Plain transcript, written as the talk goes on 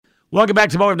Welcome back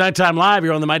to more of Nighttime Live.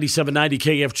 You're on the Mighty 790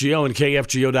 KFGO and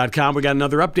KFGO.com. We got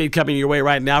another update coming your way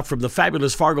right now from the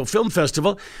fabulous Fargo Film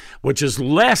Festival, which is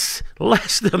less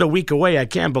than a week away. I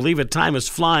can't believe it. Time is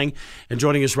flying. And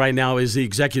joining us right now is the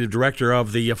executive director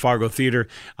of the Fargo Theater,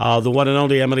 the one and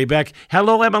only Emily Beck.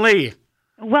 Hello, Emily.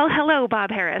 Well, hello, Bob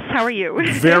Harris. How are you?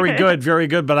 Very good, very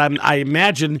good. But I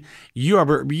imagine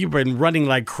you've been running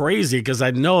like crazy because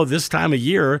I know this time of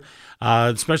year,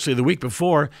 especially the week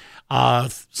before,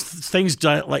 things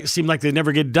seem like they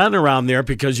never get done around there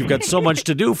because you've got so much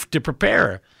to do to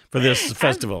prepare for this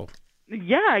festival.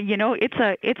 Yeah,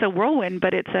 it's a whirlwind,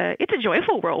 but it's a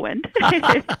joyful whirlwind.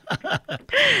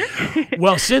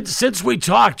 Well, since we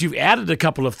talked, you've added a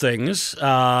couple of things,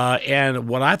 and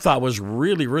what I thought was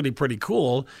really, really pretty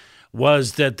cool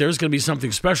was that there's going to be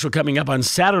something special coming up on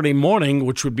Saturday morning,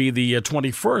 which would be the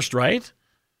 21st, right?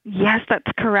 Yes,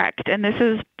 that's correct. And this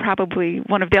is probably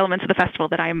one of the elements of the festival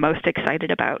that I'm most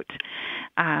excited about.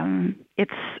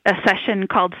 It's a session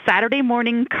called Saturday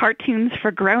Morning Cartoons for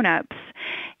Grown-Ups,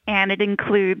 and it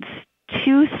includes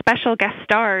two special guest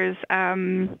stars.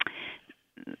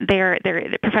 They're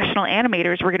professional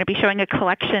animators. We're going to be showing a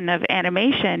collection of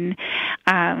animation,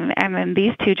 and then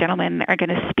these two gentlemen are going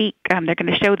to speak. They're going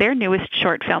to show their newest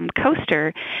short film,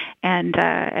 Coaster, and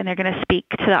they're going to speak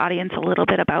to the audience a little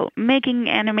bit about making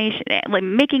animation, like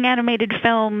making animated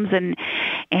films,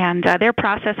 and their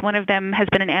process. One of them has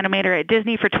been an animator at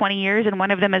Disney for 20 years, and one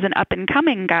of them is an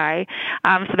up-and-coming guy.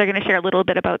 So they're going to share a little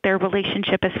bit about their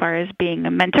relationship as far as being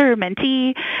a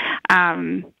mentor-mentee.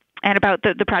 And about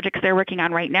the projects they're working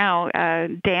on right now.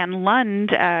 Dan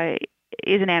Lund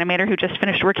is an animator who just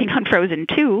finished working on Frozen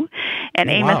 2,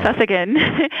 and Amos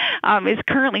Sussigan is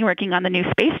currently working on the new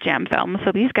Space Jam film.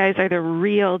 So these guys are the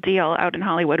real deal out in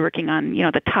Hollywood working on,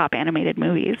 the top animated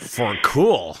movies.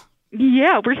 Cool.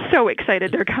 Yeah, we're so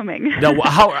excited they're coming.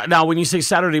 Now, when you say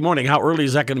Saturday morning, how early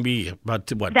is that going to be?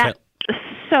 About what? 10?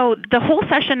 So the whole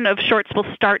session of shorts will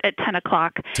start at 10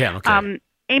 o'clock. 10, okay.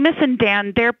 Amos and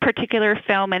Dan, their particular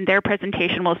film and their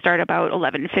presentation will start about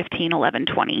 11:15,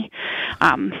 11:20.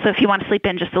 So if you want to sleep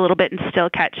in just a little bit and still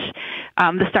catch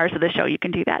the stars of the show, you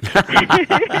can do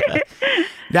that.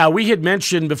 Now, we had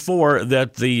mentioned before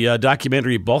that the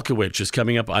documentary Bulkowitz is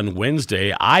coming up on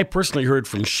Wednesday. I personally heard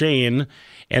from Shane,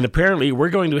 and apparently we're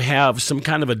going to have some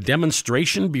kind of a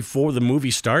demonstration before the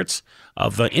movie starts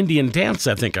of Indian dance,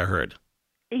 I think I heard.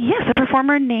 Yes, a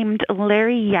performer named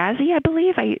Larry Yazzie, I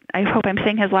believe. I hope I'm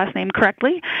saying his last name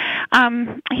correctly.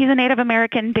 He's a Native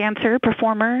American dancer,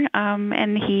 performer,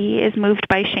 and he is moved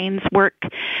by Shane's work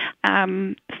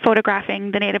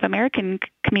photographing the Native American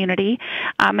community,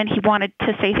 and he wanted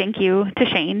to say thank you to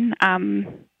Shane.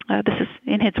 This is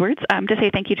in his words, to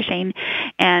say thank you to Shane.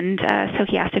 And so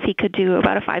he asked if he could do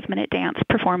about a 5-minute dance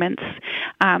performance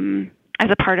as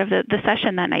a part of the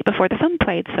session that night before the film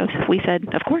played. So we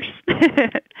said, of course.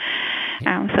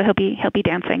 So he'll be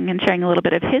dancing and sharing a little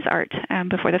bit of his art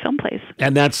before the film plays.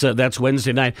 And that's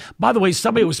Wednesday night. By the way,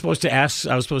 somebody was supposed to ask.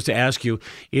 I was supposed to ask you: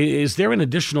 is there an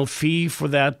additional fee for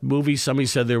that movie? Somebody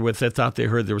said they thought they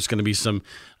heard there was going to be some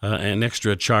an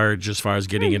extra charge as far as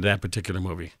getting into that particular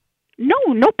movie.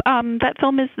 Nope. That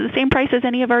film is the same price as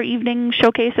any of our evening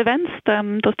showcase events.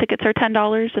 Those tickets are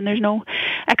 $10, and there's no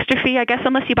extra fee, I guess,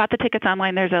 unless you bought the tickets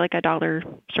online. There's a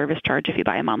 $1 service charge if you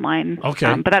buy them online.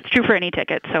 Okay. But that's true for any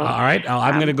ticket. So. All right.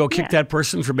 I'm going to go kick that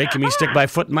person for making me stick my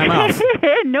foot in my mouth.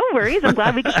 No worries. I'm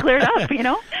glad we could clear it up,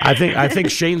 I think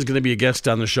Shane's going to be a guest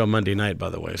on the show Monday night, by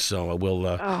the way. So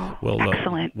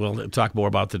we'll talk more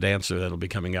about the dancer that'll be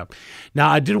coming up. Now,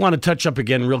 I did want to touch up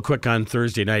again real quick on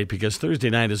Thursday night, because Thursday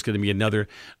night is going to be another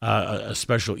a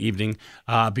special evening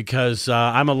because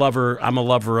I'm a lover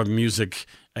of music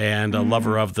and a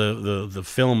lover of the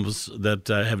films that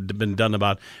have been done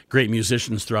about great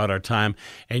musicians throughout our time.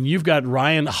 And you've got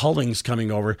Ryan Hullings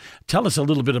coming over. Tell us a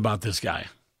little bit about this guy.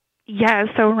 Yeah,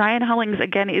 so Ryan Hullings,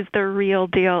 again, is the real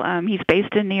deal. He's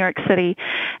based in New York City,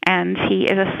 and he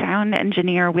is a sound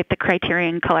engineer with the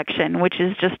Criterion Collection, which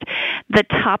is just the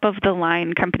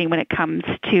top-of-the-line company when it comes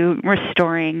to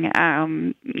restoring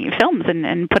films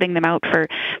and putting them out for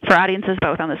audiences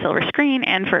both on the silver screen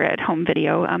and for at-home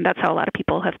video. That's how a lot of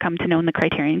people have come to know the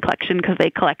Criterion Collection, because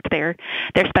they collect their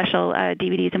special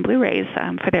DVDs and Blu-rays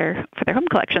for their home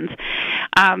collections.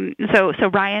 So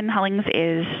Ryan Hullings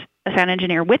is a sound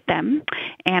engineer with them,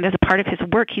 and as a part of his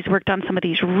work, he's worked on some of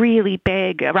these really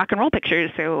big rock and roll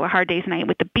pictures, so A Hard Day's Night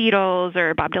with the Beatles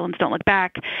or Bob Dylan's Don't Look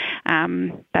Back.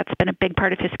 That's been a big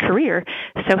part of his career.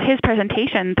 So his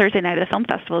presentation Thursday night at the film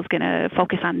festival is going to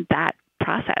focus on that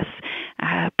process,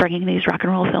 bringing these rock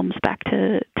and roll films back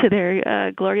to to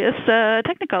their glorious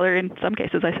Technicolor in some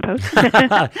cases, I suppose.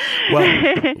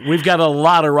 Well, we've got a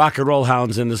lot of rock and roll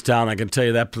hounds in this town. I can tell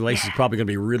you that place is probably going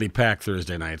to be really packed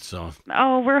Thursday night. So.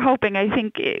 Oh, we're hoping. I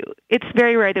think it's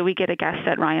very rare that we get a guest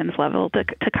at Ryan's level to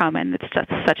come in. It's just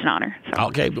such an honor. So.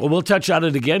 Okay, well, we'll touch on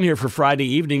it again here for Friday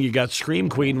evening. You got Scream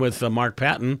Queen with Mark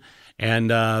Patton, and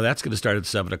that's going to start at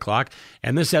 7 o'clock.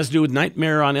 And this has to do with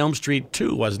Nightmare on Elm Street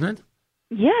 2, wasn't it?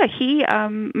 Yeah,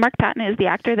 Mark Patton is the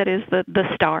actor that is the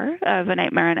star of A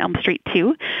Nightmare on Elm Street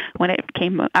 2. When it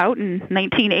came out in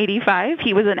 1985,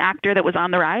 he was an actor that was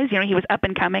on the rise. You know, he was up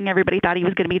and coming. Everybody thought he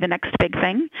was going to be the next big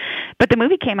thing. But the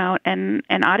movie came out, and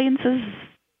audiences,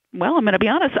 well, I'm going to be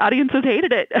honest, audiences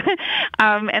hated it.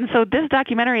 And so this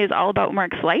documentary is all about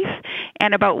Mark's life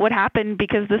and about what happened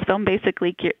because this film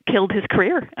basically killed his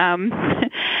career.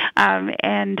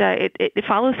 It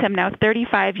follows him now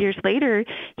 35 years later.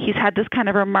 He's had this kind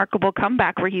of remarkable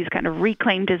comeback where he's kind of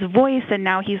reclaimed his voice, and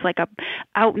now he's like a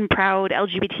out and proud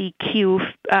LGBTQ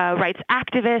rights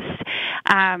activist.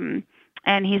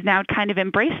 And he's now kind of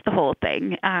embraced the whole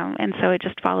thing. And so it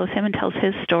just follows him and tells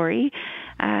his story,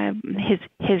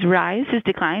 his rise, his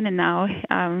decline, and now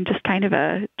just kind of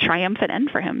a triumphant end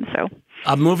for him. So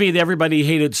a movie that everybody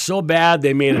hated so bad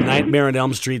they made a Nightmare on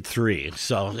Elm Street 3.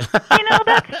 So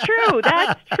that's true.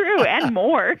 That's true, and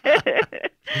more.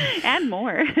 And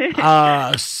more.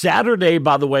 Saturday,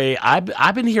 by the way,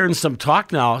 I've been hearing some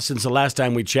talk now since the last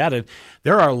time we chatted.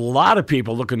 There are a lot of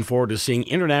people looking forward to seeing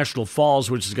International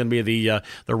Falls, which is going to be the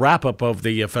wrap-up of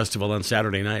the festival on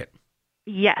Saturday night.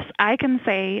 Yes, I can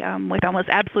say with almost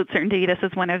absolute certainty this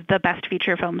is one of the best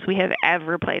feature films we have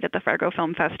ever played at the Fargo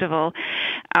Film Festival.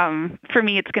 For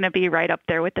me, it's going to be right up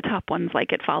there with the top ones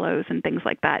like It Follows and things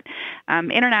like that.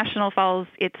 International Falls,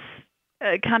 it's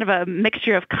kind of a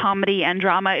mixture of comedy and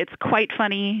drama. It's quite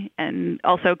funny and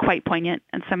also quite poignant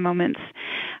at some moments.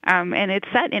 And it's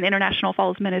set in International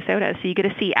Falls, Minnesota, so you get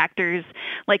to see actors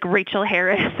like Rachel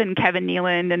Harris and Kevin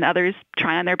Nealon and others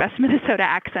try on their best Minnesota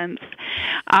accents,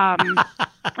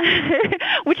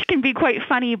 which can be quite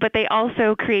funny, but they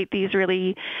also create these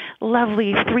really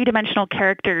lovely three-dimensional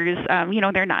characters.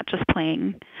 They're not just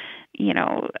playing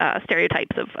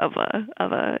stereotypes of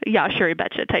a yeah, sure, you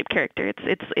betcha type character.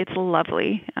 It's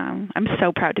lovely. I'm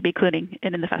so proud to be including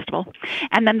it in the festival.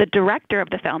 And then the director of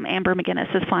the film, Amber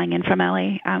McGinnis, is flying in from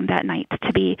LA that night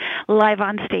to be live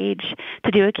on stage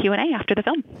to do a Q&A after the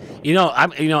film.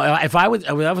 If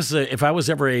I was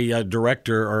ever a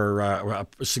director or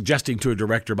suggesting to a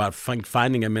director about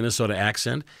finding a Minnesota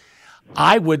accent,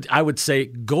 I would say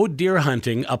go deer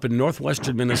hunting up in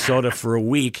northwestern Minnesota for a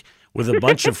week with a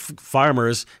bunch of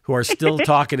farmers who are still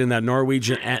talking in that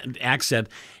Norwegian accent.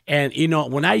 And,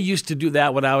 when I used to do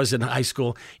that when I was in high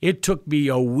school, it took me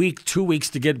a week, 2 weeks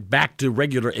to get back to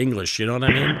regular English. You know what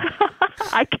I mean?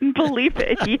 I can believe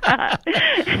it, yeah.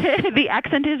 The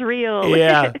accent is real.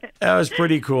 Yeah, that was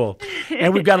pretty cool.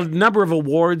 And we've got a number of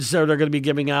awards that are going to be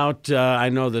giving out. I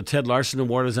know the Ted Larson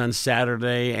Award is on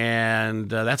Saturday, and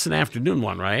that's an afternoon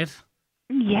one, right?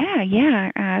 Yeah.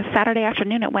 Saturday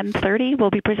afternoon at 1:30, we'll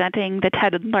be presenting the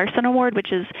Ted Larson Award,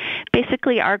 which is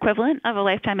basically our equivalent of a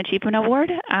Lifetime Achievement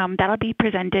Award. That'll be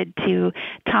presented to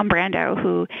Tom Brando,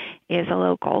 who is a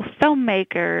local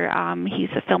filmmaker. He's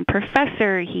a film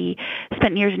professor. He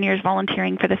spent years and years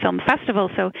volunteering for the film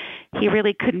festival, so he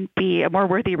really couldn't be a more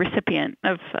worthy recipient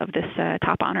of this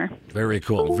top honor. Very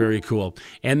cool, very cool.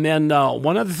 And then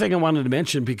one other thing I wanted to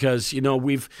mention, because,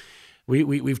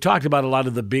 We've talked about a lot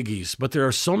of the biggies, but there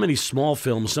are so many small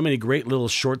films, so many great little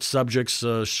short subjects,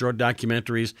 short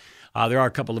documentaries. There are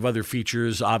a couple of other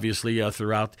features, obviously,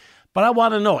 throughout. But I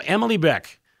want to know, Emily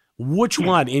Beck, which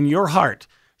one in your heart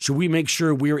should we make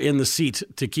sure we're in the seat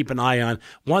to keep an eye on?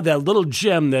 One, that little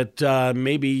gem that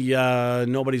maybe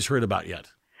nobody's heard about yet.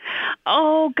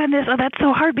 Oh, goodness. Oh, that's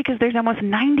so hard because there's almost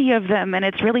 90 of them, and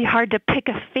it's really hard to pick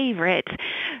a favorite.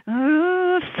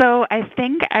 So I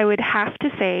think I would have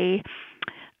to say,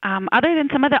 other than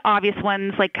some of the obvious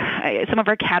ones, like some of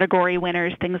our category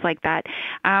winners, things like that,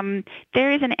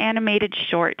 there is an animated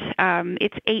short.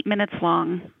 It's 8 minutes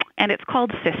long, and it's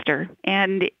called Sister,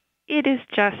 and it is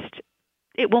just...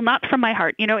 It will not from my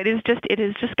heart. It has just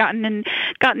gotten in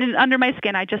under my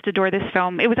skin. I just adore this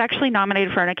film. It was actually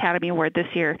nominated for an Academy Award this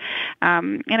year.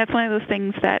 And it's one of those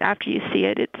things that after you see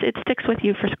it, it sticks with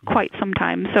you for quite some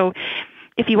time. So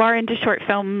if you are into short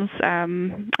films,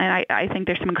 and I think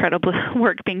there's some incredible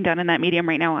work being done in that medium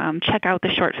right now, check out the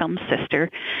short film Sister.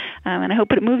 And I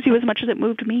hope it moves you as much as it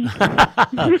moved me.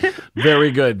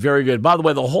 Very good, very good. By the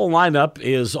way, the whole lineup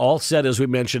is all set, as we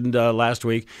mentioned last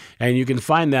week, and you can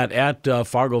find that at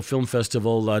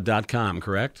fargofilmfestival.com,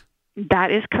 correct?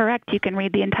 That is correct. You can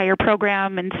read the entire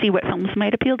program and see what films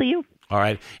might appeal to you. All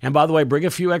right. And by the way, bring a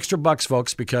few extra bucks,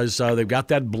 folks, because they've got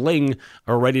that bling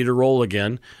ready to roll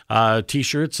again.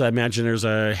 T-shirts. I imagine there's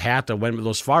a hat that went with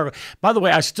those Fargo. By the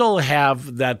way, I still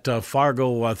have that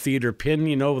Fargo theater pin,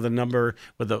 with the number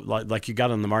with the like you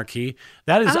got on the marquee.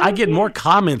 That is, I get more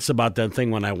comments about that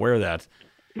thing when I wear that.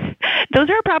 Those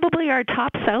are probably our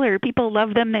top seller. People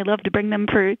love them. They love to bring them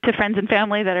to friends and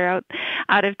family that are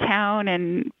out of town,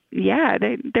 and yeah,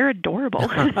 they're adorable.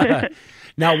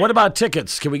 Now, what about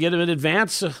tickets? Can we get them in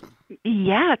advance?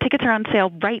 Yeah, tickets are on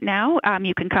sale right now.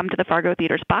 You can come to the Fargo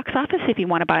Theater's box office if you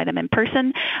want to buy them in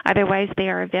person. Otherwise, they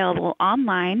are available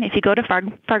online. If you go to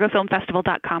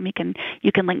fargofilmfestival.com, you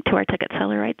can link to our ticket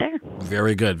seller right there.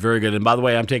 Very good, very good. And by the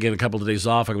way, I'm taking a couple of days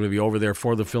off. I'm going to be over there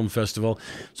for the film festival.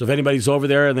 So if anybody's over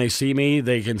there and they see me,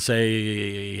 they can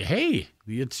say, "Hey,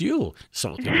 it's you."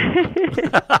 So.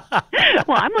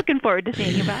 Well, I'm looking forward to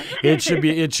seeing you back. It should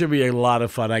be a lot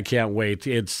of fun. I can't wait.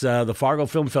 It's the Fargo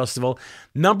Film Festival,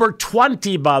 number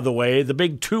 20, by the way, the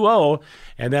big 2-0,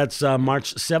 and that's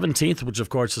March 17th, which of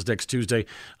course is next Tuesday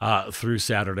through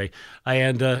Saturday.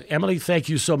 And Emily, thank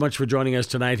you so much for joining us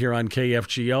tonight here on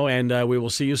KFGO, and we will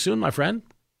see you soon, my friend.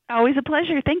 Always a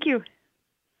pleasure. Thank you.